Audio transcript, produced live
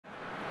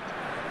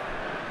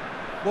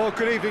Well,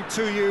 good evening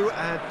to you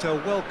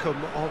and welcome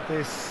on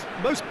this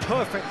most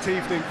perfect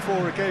evening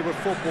for a game of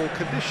football.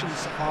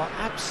 Conditions are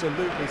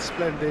absolutely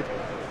splendid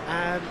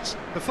and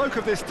the folk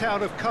of this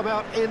town have come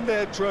out in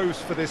their droves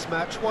for this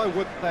match. Why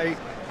wouldn't they?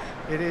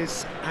 It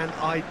is an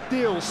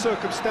ideal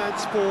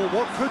circumstance for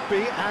what could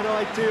be an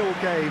ideal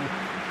game.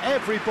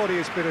 Everybody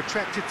has been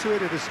attracted to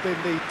it. It has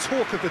been the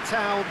talk of the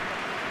town,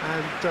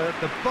 and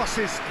the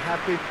buses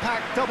have been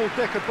packed,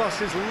 double-decker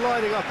buses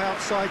lining up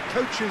outside.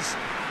 Coaches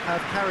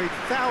have carried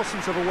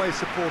thousands of away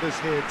supporters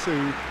here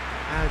too,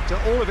 and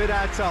all of it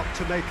adds up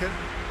to make a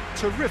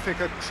terrific,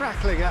 a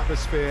crackling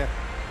atmosphere.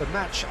 The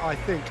match, I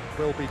think,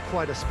 will be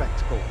quite a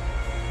spectacle.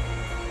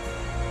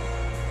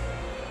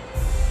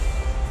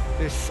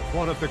 This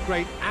one of the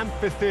great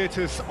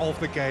amphitheatres of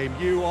the game.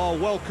 You are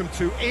welcome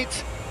to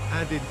it,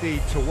 and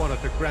indeed to one of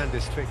the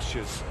grandest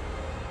fixtures.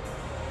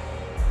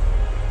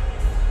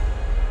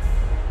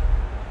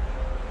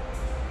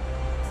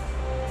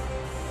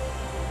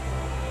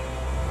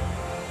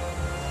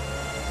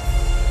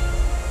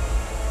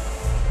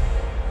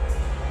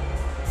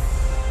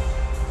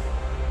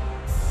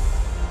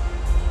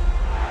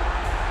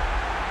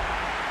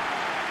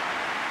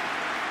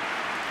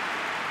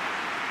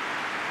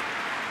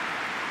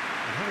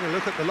 Having a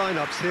look at the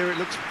lineups here, it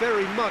looks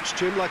very much,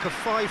 Jim, like a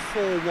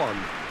 5-4-1.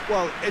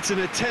 Well, it's an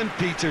attempt,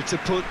 Peter, to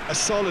put a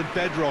solid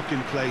bedrock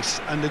in place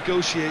and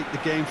negotiate the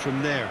game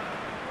from there.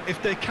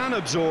 If they can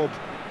absorb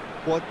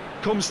what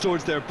comes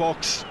towards their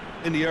box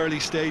in the early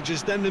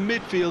stages, then the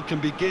midfield can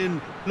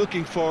begin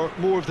looking for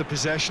more of the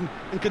possession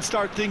and can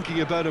start thinking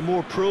about a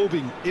more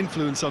probing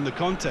influence on the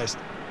contest.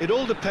 It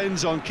all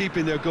depends on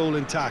keeping their goal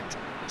intact,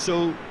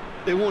 so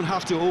they won't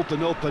have to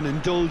open up and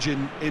indulge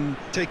in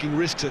taking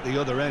risks at the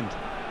other end.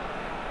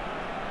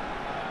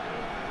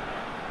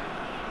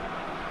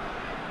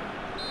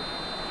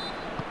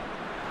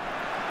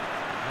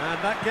 And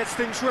that gets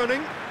things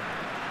running.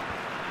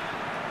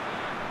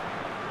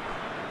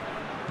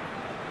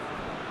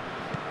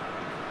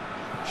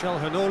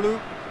 Çalhanoğlu.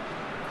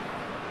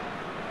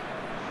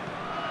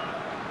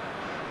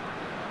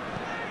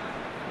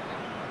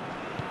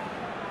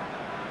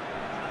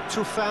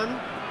 Tufan.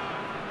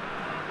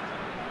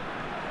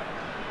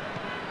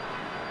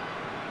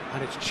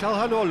 And it's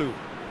Çalhanoğlu.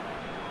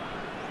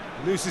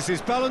 Loses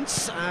his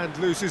balance and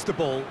loses the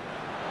ball.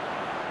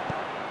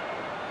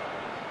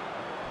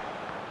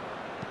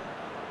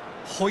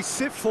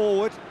 Hoists it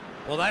forward.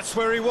 Well, that's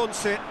where he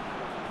wants it.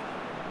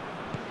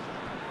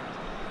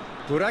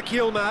 Burak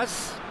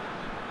Yilmaz.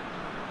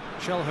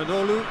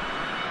 Çalhanoğlu.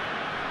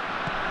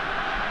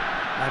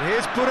 And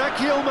here's Burak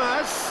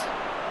Yilmaz.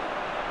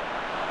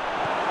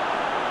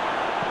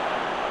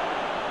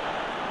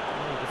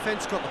 Oh, the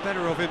defence got the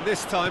better of him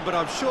this time, but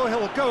I'm sure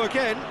he'll go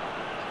again.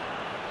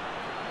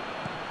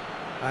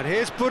 And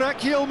here's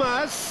Burak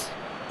Yilmaz.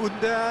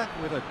 Under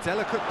with a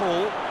delicate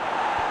ball.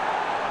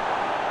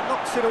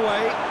 Knocks it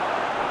away.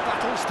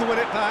 Battles to win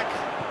it back.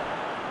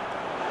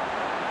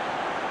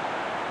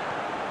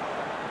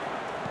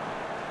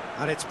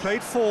 And it's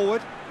played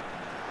forward.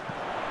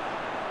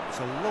 It's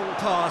a long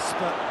pass,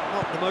 but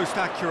not the most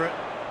accurate.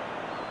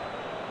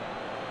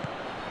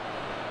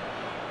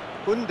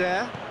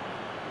 Under.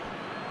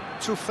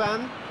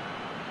 Tufan.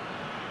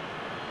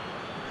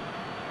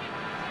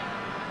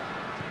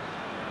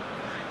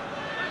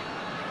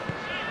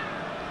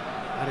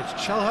 And it's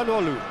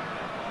Çalhanoğlu.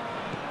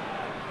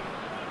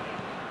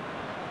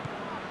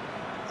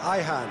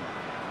 Ayhan.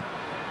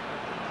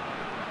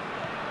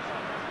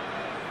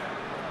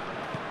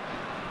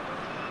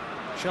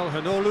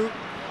 Çalhanoğlu.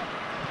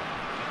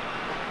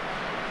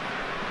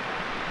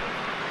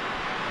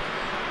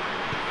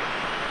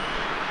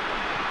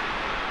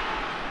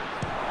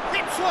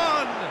 Hits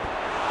one!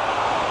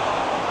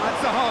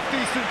 That's a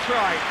half-decent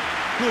try.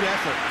 Good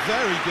effort,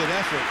 very good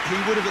effort. He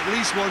would have at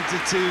least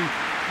wanted to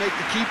make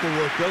the keeper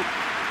work though.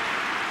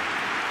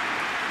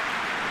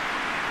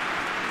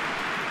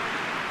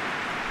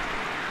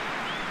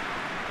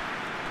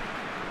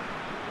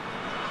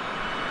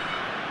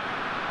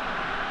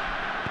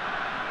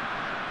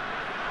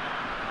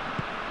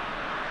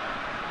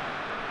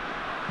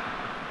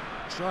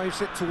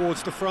 Drives it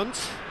towards the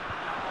front.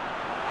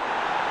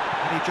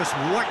 And he just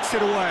whacks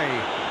it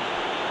away.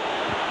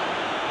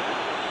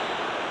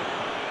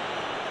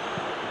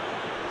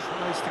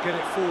 Tries to get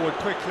it forward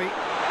quickly.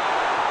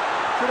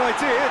 Good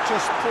idea,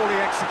 just poorly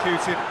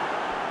executed.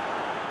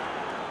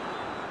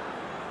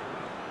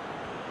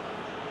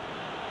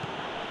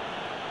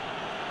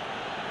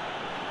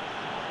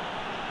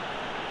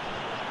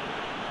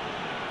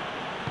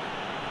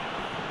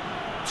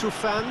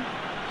 Tufan.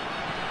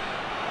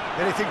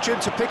 Anything, Jim,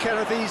 to pick out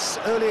of these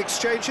early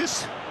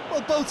exchanges?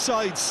 Well, both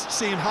sides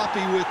seem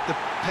happy with the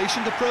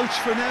patient approach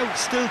for now,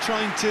 still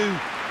trying to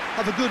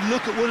have a good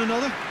look at one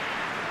another.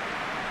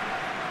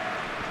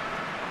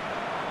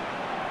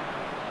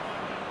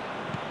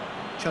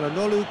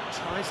 Çalhanoğlu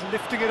tries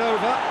lifting it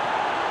over.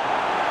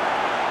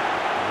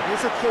 It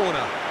is a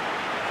corner.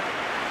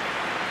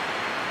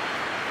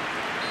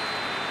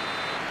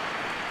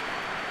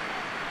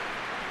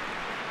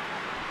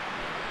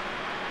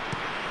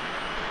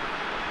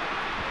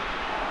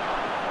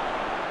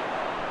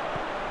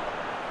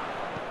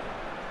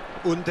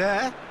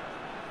 Under.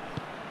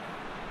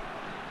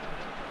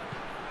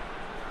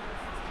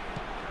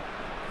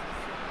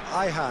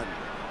 Ayhan.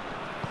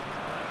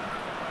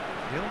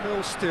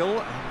 0-0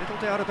 still, and little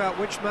doubt about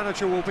which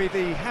manager will be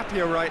the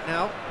happier right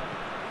now.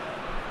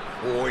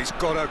 Oh, he's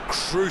got a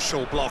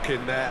crucial block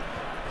in there.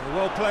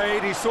 Well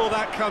played, he saw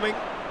that coming.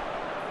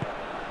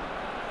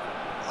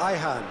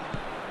 Ayhan.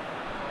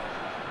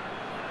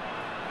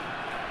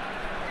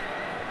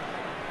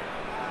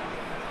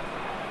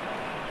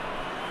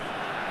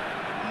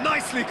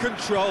 Nicely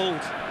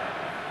controlled.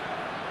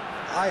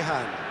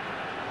 Ayhan.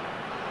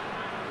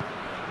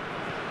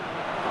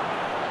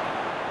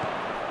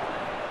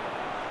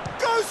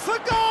 Goes for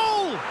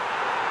goal!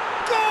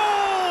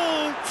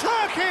 Goal!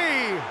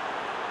 Turkey!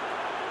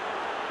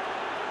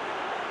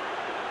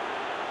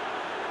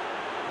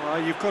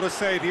 Well, you've got to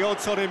say the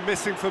odds on him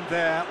missing from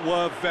there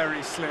were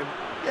very slim.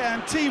 Yeah,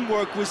 and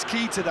teamwork was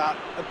key to that.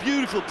 A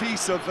beautiful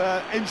piece of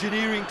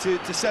engineering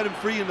to set him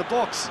free in the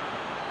box.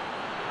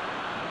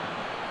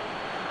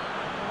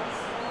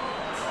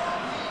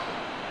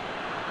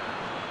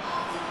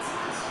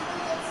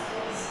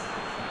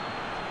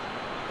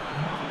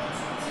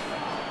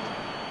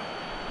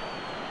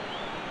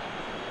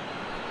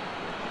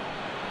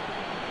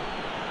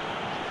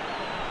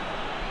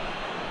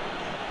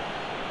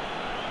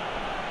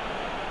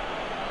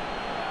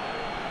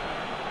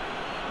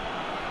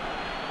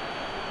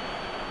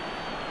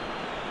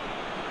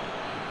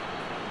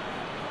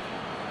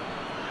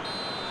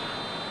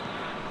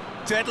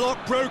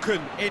 Deadlock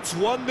broken, it's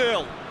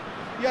 1-0.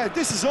 Yeah,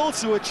 this is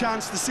also a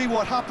chance to see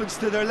what happens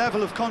to their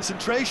level of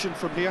concentration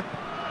from here.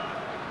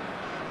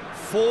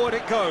 Forward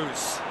it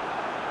goes.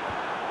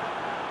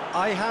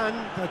 Ayhan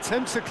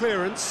attempts a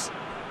clearance.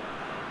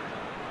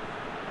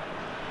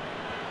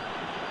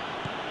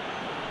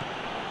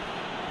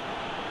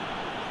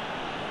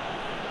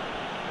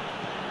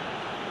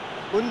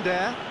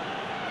 Under.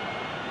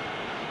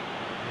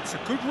 It's a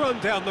good run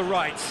down the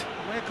right.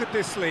 Where could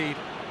this lead?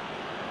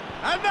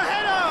 And the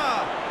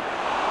header!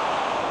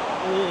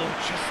 Oh,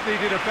 just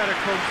needed a better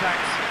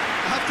contact.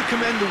 I have to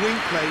commend the wing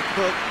play,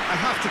 but I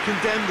have to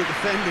condemn the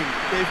defending.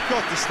 They've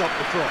got to stop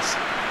the cross.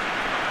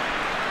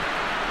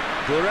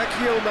 Burak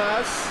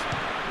Yilmaz.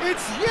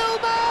 It's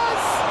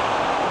Yilmaz!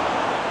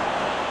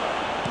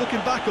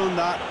 Looking back on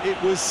that,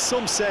 it was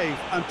some save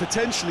and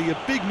potentially a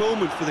big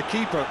moment for the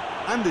keeper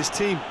and his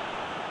team.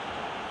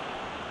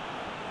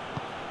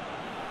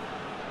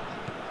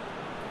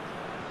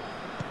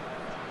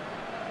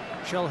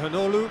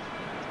 Çalhanoğlu.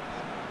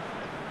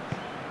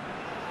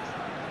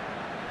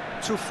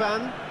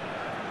 Tufan.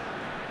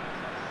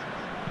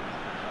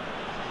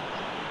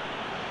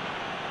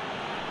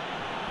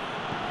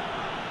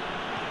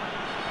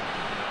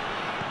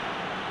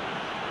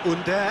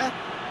 Under.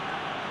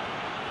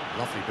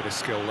 Lovely bit of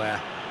skill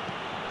there.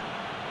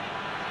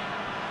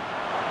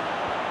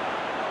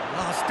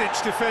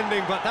 Last-ditch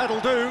defending, but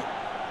that'll do.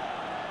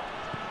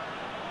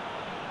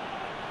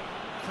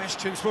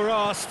 Questions were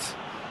asked,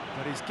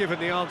 but he's given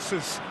the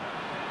answers.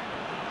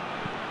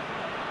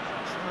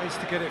 Tries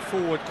to get it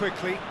forward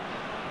quickly.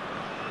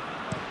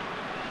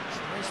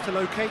 Tries to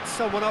locate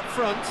someone up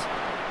front.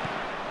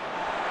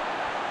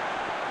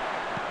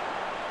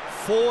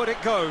 Forward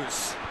it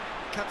goes.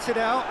 Cuts it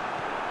out.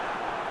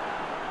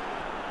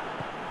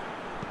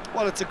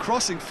 Well, it's a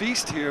crossing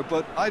feast here,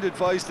 but I'd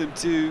advise them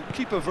to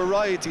keep a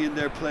variety in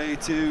their play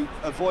to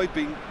avoid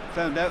being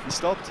found out and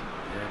stopped.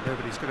 Yeah,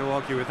 nobody's going to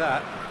argue with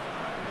that.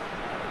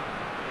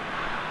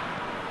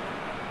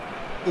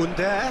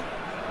 Under.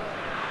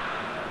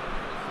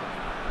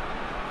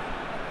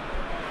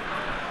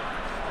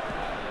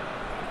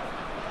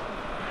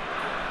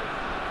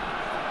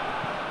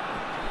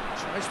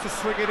 Tries to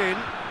swing it in.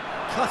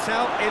 Cut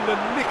out in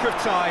the nick of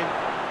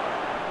time.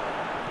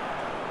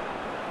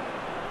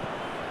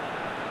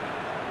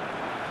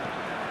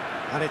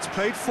 And it's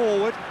played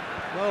forward.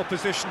 Well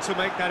positioned to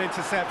make that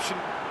interception.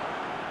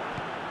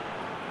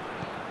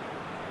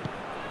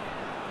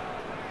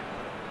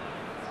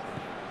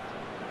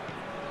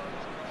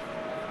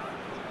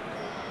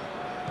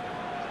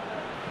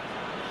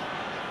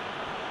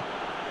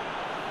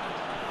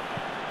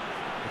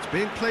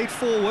 Being played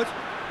forward.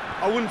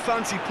 I wouldn't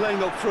fancy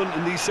playing up front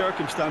in these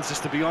circumstances,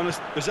 to be honest.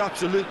 There's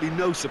absolutely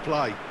no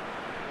supply.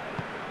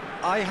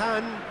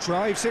 Ayhan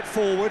drives it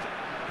forward.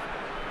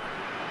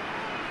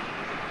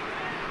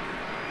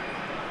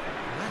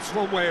 That's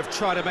one way of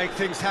trying to make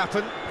things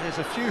happen. There's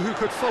a few who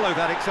could follow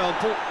that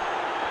example.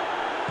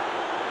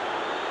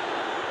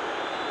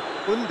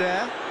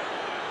 Under.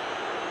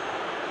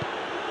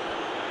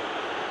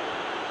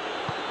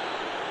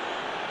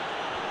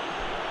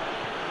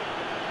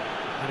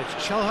 And it's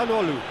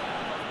Çalhanoğlu.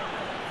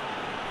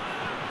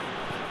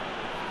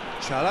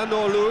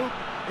 Çalhanoğlu,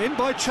 in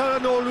by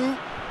Çalhanoğlu.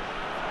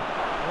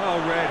 Well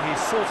read, he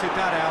sorted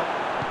that out.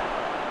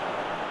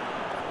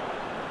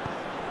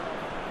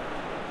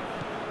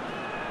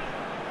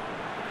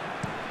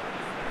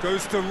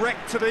 Goes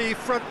direct to the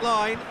front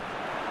line.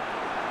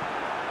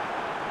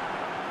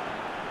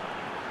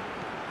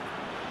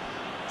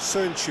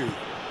 Sönçü.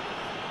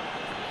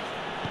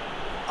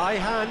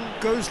 Ayhan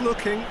goes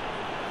looking.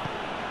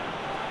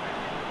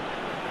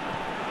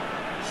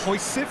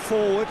 Hoists it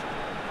forward.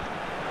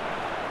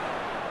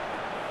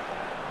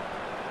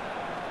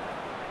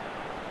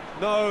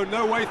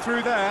 No way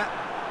through there.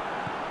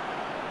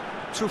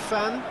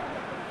 Tufan.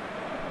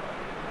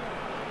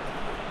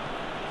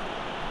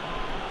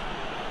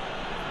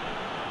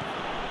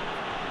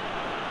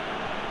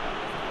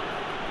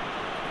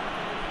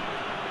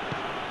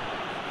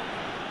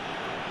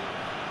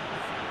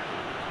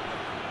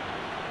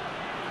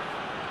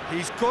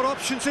 He's got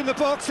options in the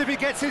box if he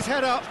gets his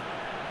head up.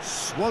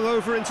 Swung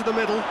over into the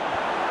middle. And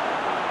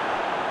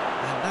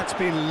that's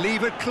been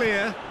levered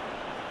clear.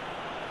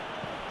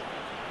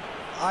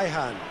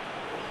 Ayhan.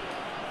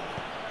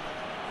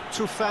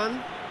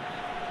 Tufan.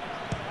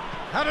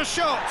 Had a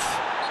shot!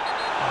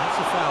 That's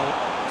a foul.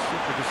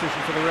 Simple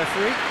decision for the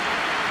referee.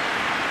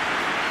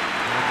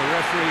 And the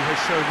referee has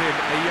shown him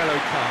a yellow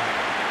card.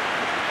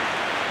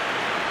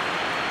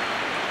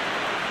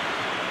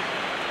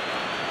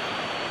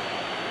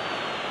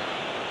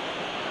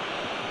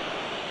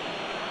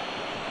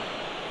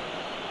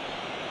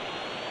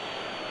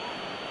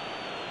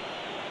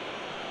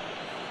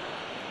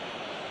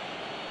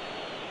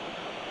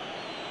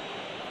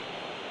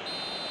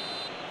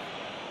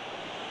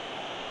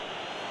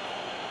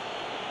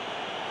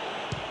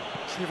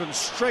 Driven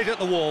straight at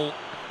the wall.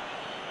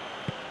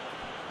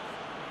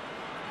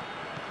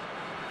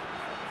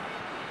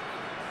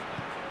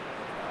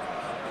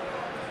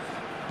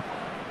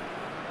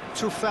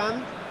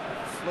 Tufan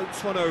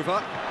floats one over.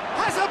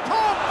 Has a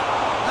pop!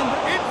 And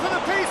in for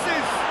the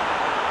pieces!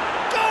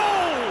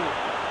 Goal!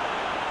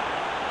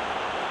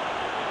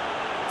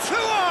 2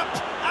 up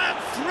and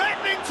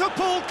threatening to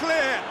pull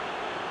clear.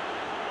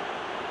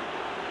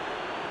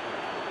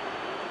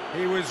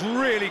 He was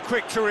really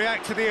quick to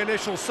react to the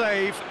initial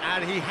save,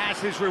 and he has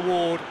his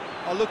reward.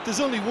 Oh, look,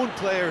 there's only one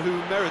player who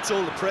merits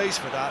all the praise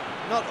for that.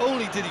 Not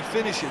only did he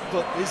finish it,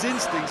 but his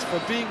instincts for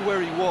being where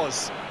he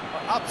was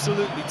are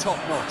absolutely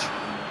top-notch.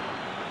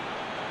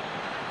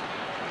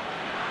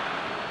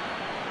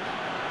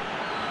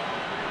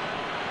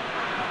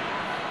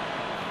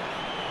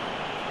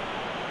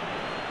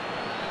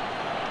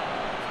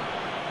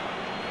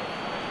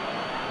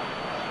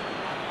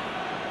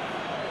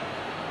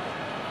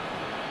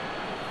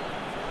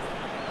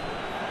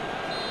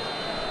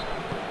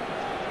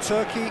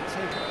 Turkey take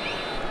it.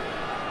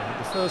 And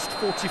the first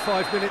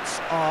 45 minutes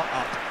are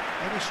up.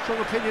 Any strong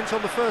opinions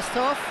on the first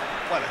half?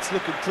 Well, it's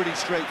looking pretty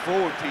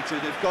straightforward, Peter.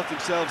 They've got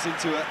themselves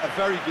into a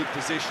very good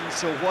position,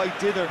 so why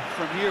dither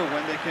from here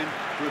when they can...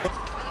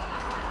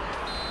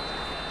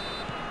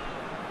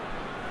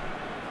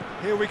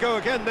 Here we go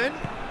again then.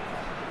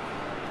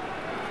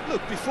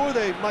 Look, before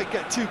they might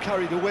get too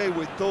carried away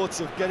with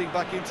thoughts of getting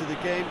back into the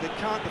game, they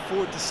can't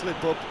afford to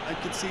slip up and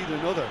concede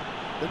another.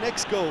 The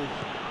next goal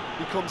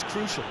becomes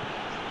crucial.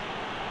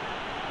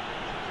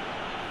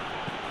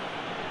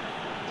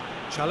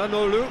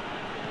 Çalhanoğlu.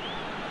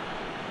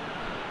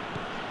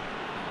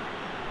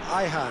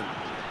 Ayhan.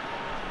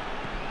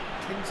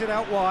 Pings it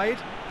out wide.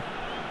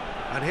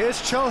 And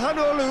here's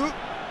Çalhanoğlu.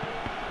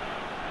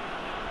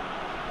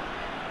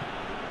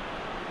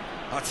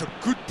 That's a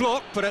good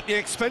block, but at the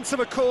expense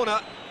of a corner.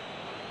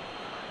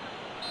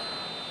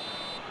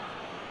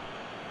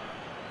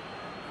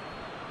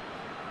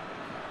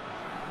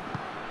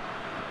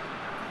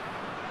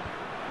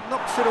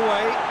 Knocks it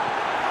away.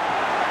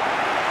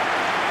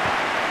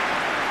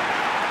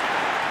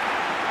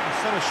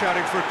 Some are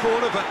shouting for a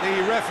corner, but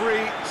the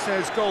referee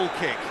says goal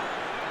kick.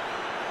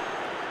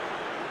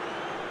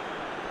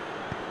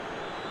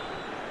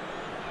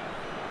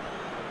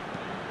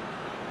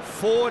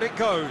 Forward it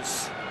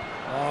goes.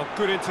 Oh,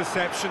 good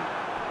interception.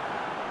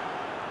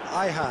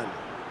 Ayhan.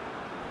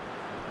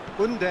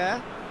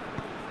 Under.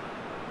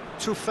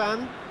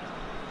 Tufan.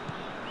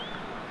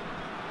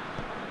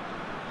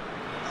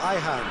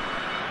 Ayhan.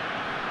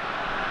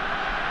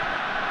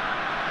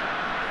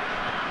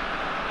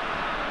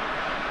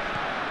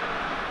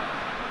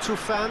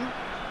 Tufan.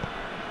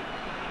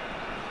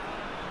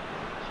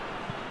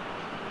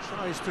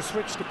 Tries to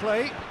switch the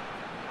play.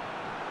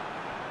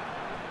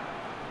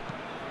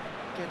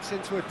 Gets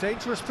into a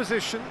dangerous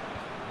position.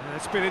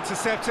 It's been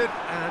intercepted,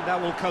 and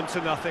that will come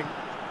to nothing.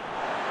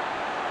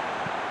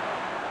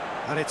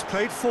 And it's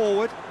played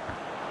forward.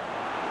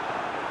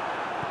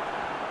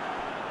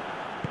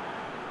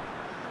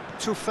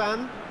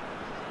 Tufan.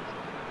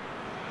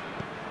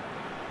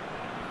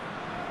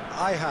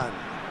 Ayhan.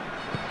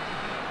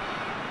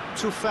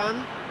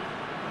 Tufan.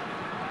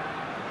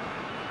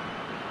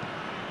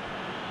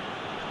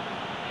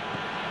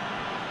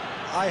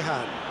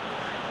 Ayhan.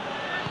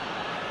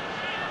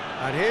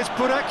 And here's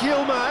Burak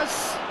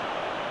Yilmaz.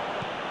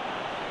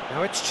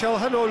 Now it's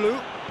Çalhanoğlu.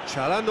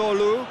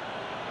 Çalhanoğlu.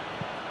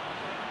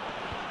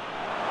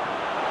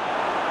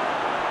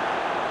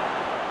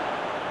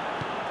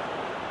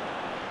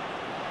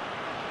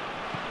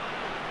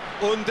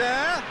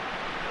 Under.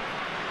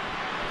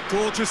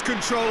 Gorgeous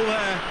control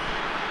there.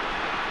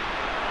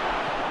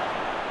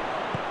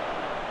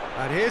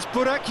 And here's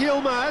Burak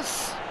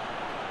Yilmaz.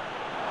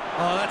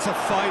 Oh, that's a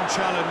fine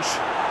challenge.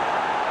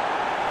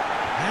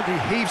 And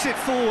he heaves it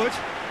forward.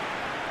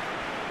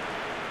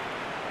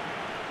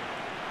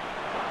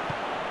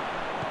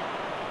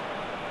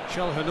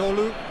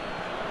 Çalhanoğlu.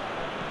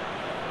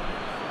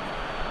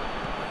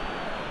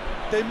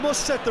 They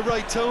must set the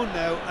right tone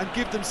now and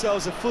give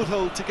themselves a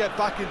foothold to get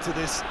back into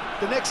this.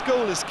 The next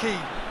goal is key,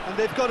 and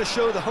they've got to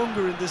show the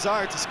hunger and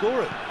desire to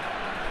score it.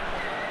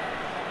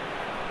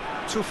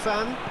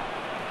 Tufan.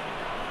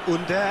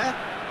 Under.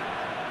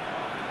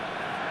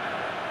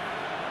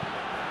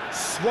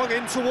 Swung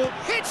in toward...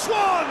 Hits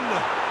one!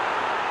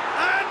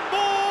 And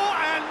more,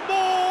 and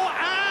more,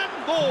 and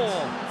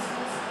more!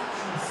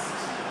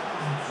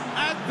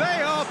 And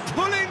they are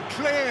pulling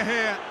clear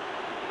here.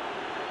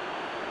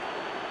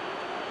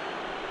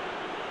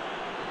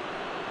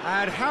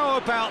 And how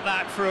about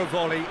that for a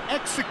volley,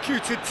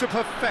 executed to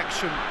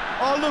perfection.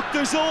 Oh look,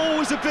 there's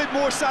always a bit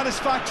more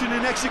satisfaction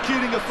in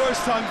executing a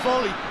first-time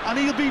volley, and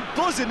he'll be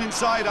buzzing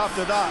inside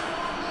after that.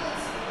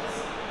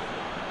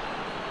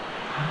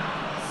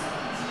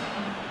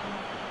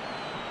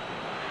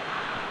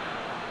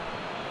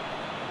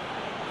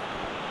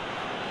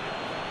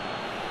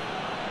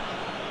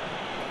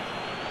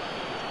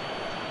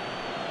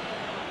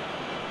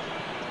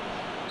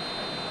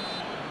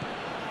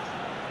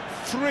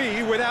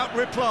 Three without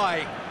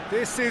reply.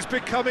 This is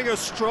becoming a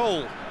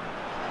stroll.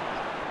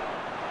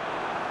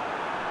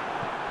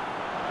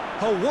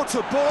 Oh, what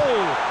a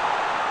ball!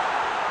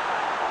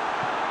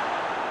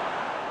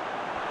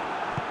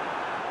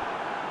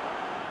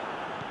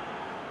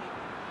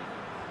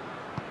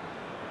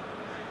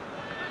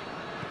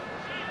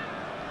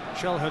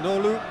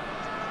 Çalhanoğlu.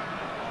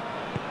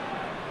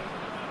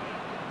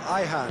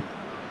 Ayhan.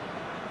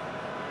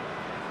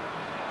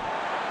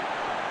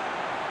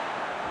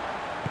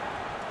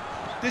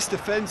 This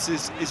defence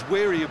is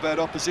wary about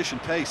opposition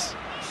pace.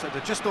 So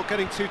they're just not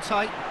getting too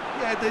tight?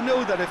 Yeah, they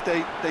know that if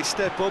they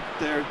step up,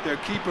 their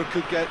keeper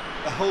could get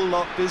a whole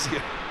lot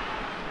busier.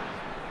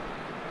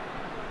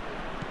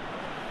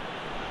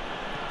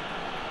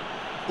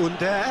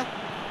 Under.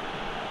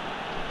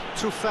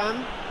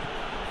 Tufan.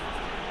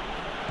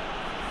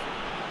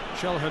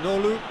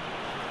 Çalhanoğlu.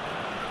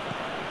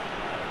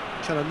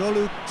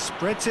 Çalhanoğlu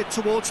spreads it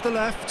towards the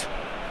left.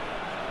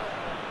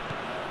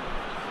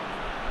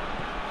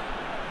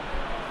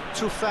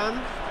 Tufan.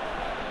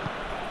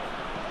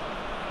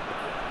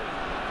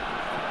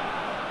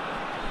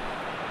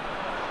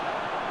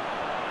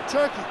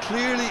 Turkey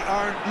clearly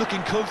aren't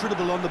looking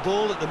comfortable on the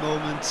ball at the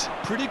moment.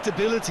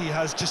 Predictability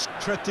has just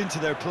crept into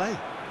their play.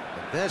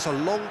 There's a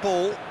long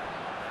ball.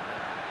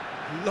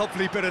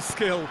 Lovely bit of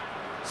skill.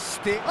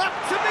 Stick up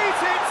to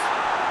meet it!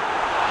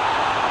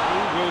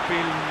 He will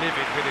be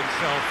livid with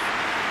himself.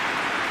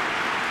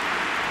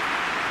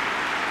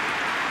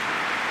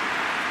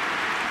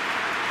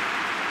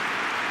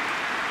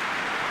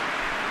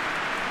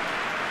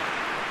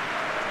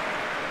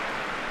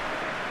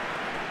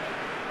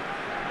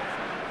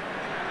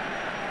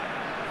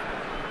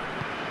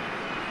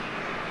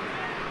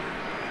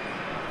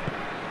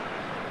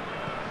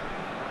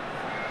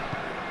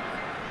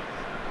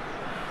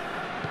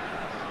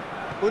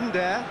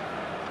 Under.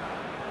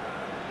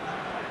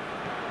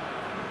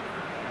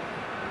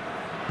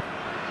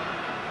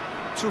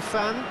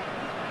 Tufan.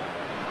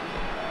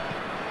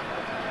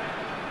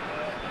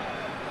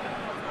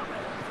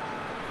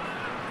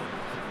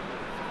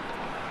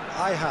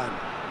 Ayhan.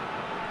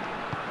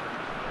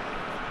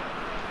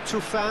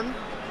 Tufan.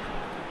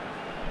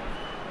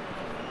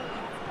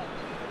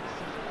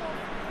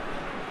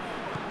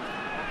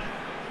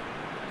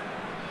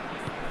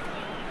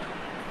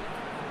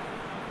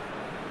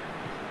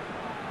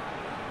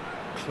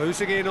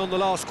 Closing in on the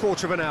last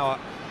quarter of an hour.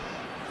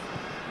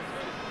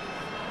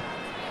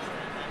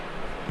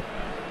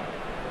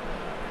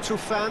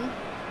 Tufan.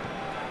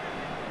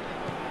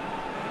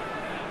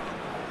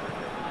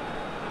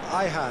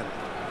 Ayhan.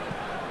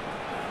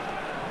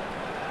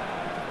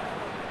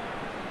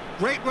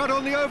 Great run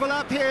on the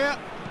overlap here.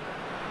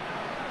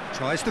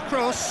 Tries the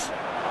cross.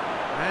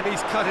 And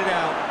he's cut it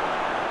out.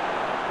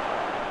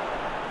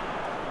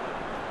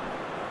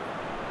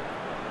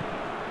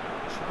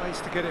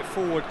 Tries to get it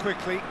forward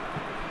quickly.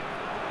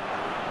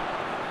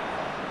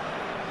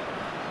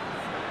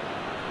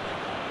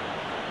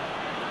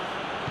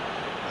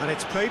 And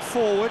it's played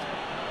forward.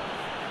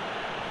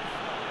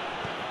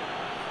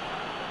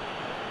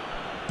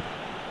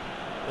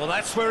 Well,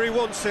 that's where he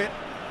wants it.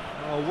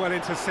 Oh, well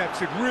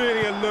intercepted,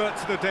 really alert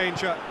to the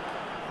danger.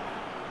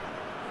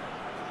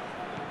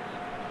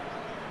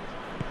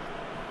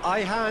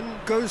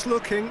 Ayhan goes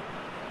looking.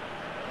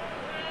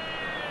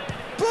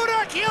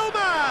 Burak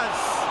Yilmaz!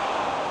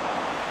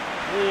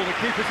 Oh, the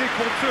keeper's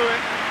equal to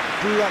it.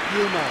 Burak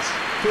Yilmaz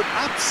put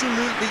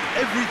absolutely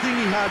everything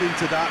he had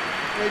into that.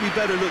 Maybe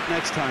better look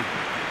next time.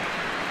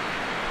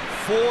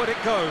 Forward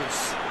it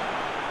goes.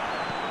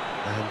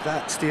 And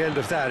that's the end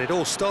of that. It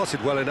all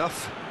started well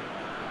enough.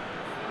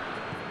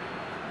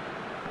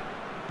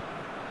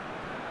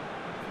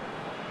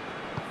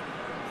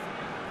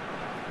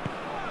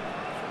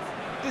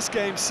 This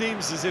game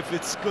seems as if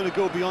it's going to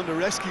go beyond the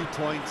rescue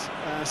point,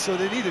 so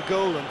they need a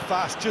goal and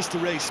fast just to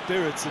raise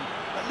spirits and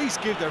at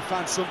least give their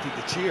fans something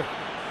to cheer.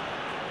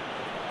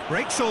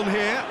 Breaks on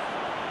here.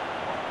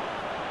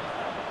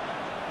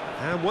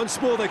 And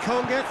once more they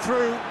can't get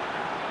through.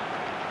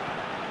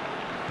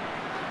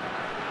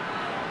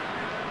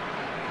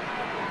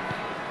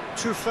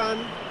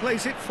 Tufan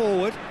plays it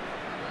forward.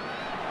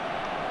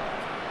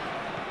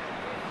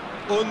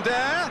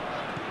 Under.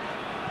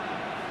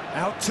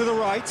 Out to the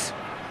right.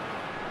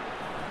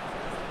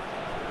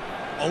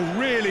 Oh,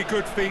 really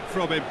good feet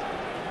from him.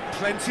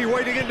 Plenty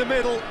waiting in the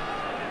middle.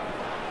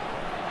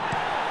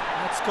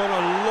 That's gone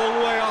a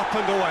long way up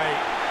and away.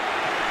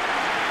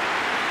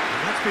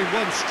 And that's been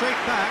won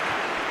straight back.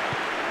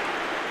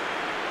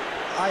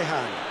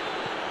 Ayhan.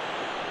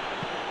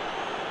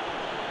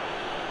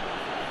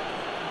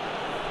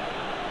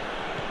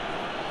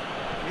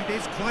 It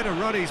is quite a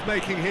run he's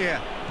making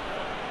here.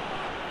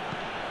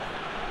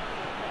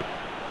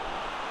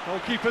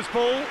 Goalkeeper's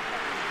ball.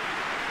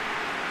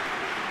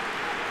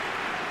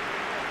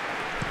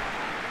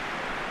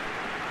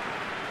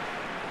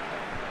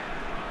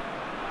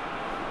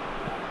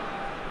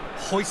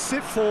 Hoists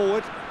it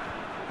forward.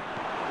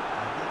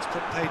 And that's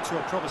put paid to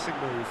a promising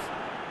move.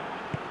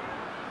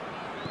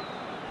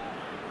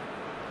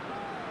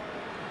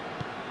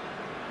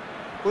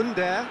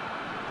 Under.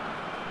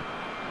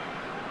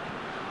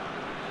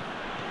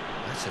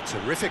 That's a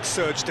terrific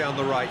surge down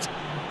the right.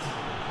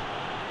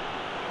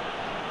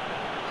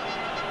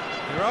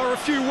 There are a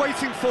few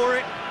waiting for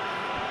it.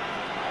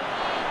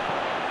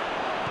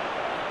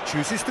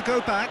 Chooses to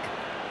go back.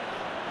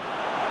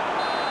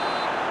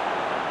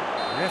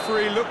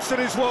 Referee looks at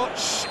his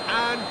watch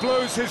and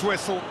blows his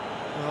whistle.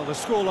 Well, the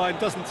scoreline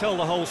doesn't tell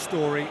the whole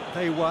story.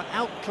 They were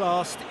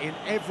outclassed in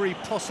every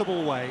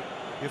possible way.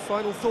 Your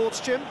final thoughts,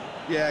 Jim?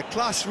 Yeah,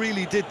 class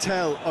really did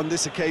tell on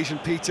this occasion,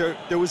 Peter.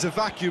 There was a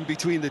vacuum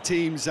between the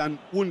teams and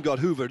one got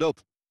hoovered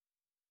up.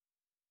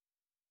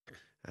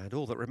 And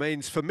all that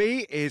remains for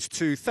me is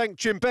to thank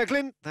Jim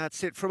Beglin.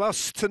 That's it from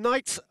us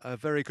tonight. A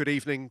very good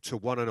evening to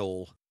one and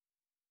all.